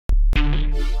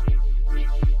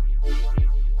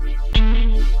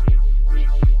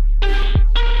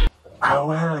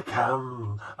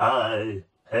Welcome. I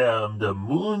am the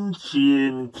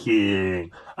Moonchin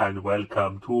King, and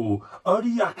welcome to a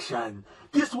reaction.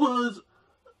 This was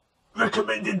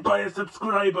recommended by a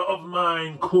subscriber of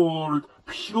mine called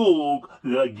Pug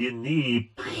the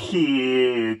Guinea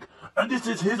Pig. And this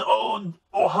is his own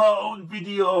or her own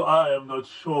video. I am not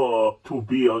sure, to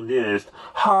be honest.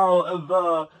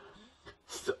 However,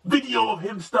 video of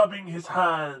him stabbing his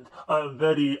hand. I'm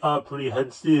very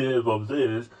apprehensive of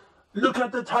this. Look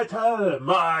at the title,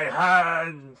 My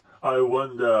Hand. I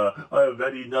wonder, I am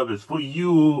very nervous for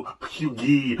you,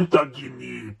 Puggy the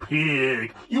Guinea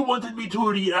Pig. You wanted me to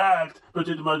react, but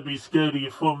it must be scary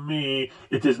for me.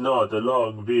 It is not a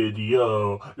long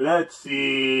video. Let's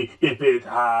see if it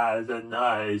has a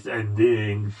nice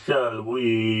ending, shall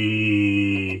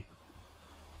we?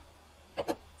 Hey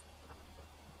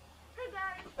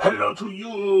guys. Hello to you.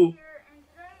 Here, and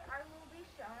today I will be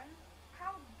showing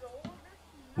how dull this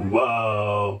knife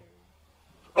Wow.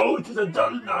 Oh, it is a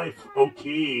dull knife.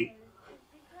 Okay.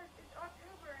 because it's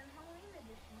October and Halloween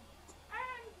edition.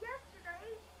 And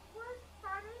yesterday was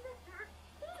Friday the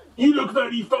 13th. You look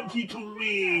very funky to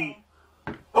me.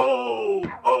 Oh.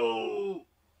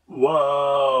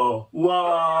 Wow.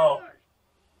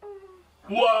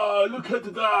 Wow, look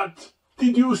at that.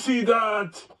 Did you see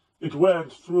that? It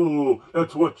went through.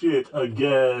 Let's watch it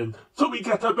again, so we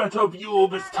get a better view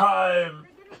this time.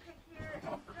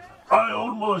 I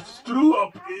almost threw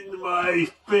up in my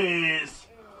face.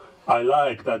 I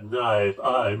like that knife,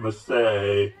 I must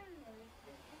say.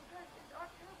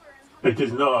 It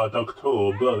is not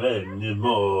October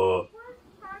anymore.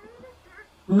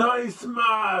 Nice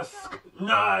mask.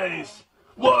 Nice.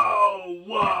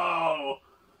 Wow.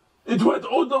 It went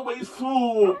all the way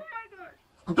through.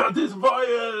 That is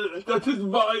vile.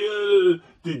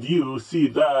 Did you see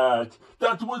that?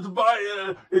 That was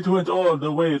vile. It went all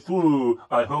the way through.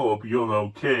 I hope you're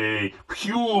okay.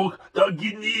 Pug the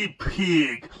Guinea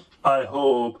Pig. I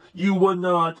hope you were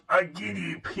not a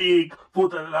guinea pig for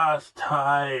the last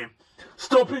time.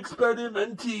 Stop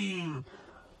experimenting.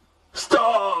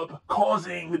 Stop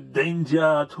causing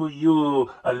danger to you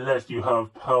unless you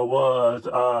have powers,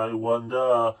 I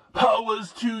wonder.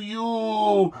 Powers to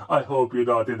you! I hope you're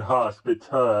not in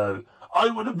hospital. I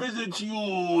will visit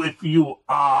you if you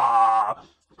are.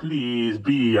 Please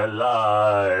be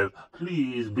alive.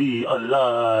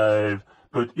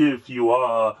 But if you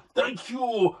are, thank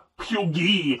you,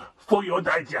 Puggy, for your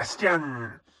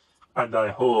digestion. And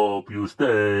I hope you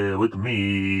stay with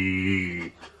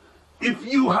me. If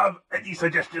you have any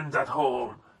suggestions at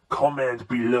home, comment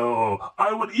below.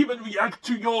 I would even react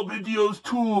to your videos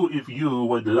too if you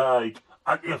would like,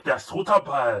 and if they're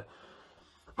suitable.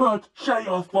 But share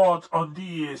your thoughts on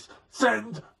these.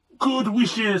 Send good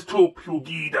wishes to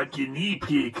Puggy the Guinea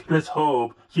Pig. Let's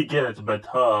hope he gets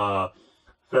better.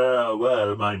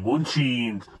 Farewell, my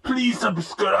Moonchins. Please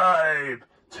subscribe.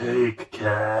 Take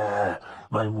care,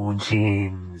 my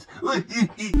Moonchins.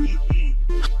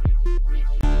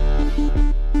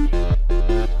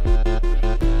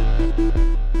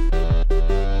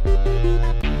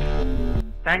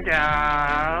 Thank you.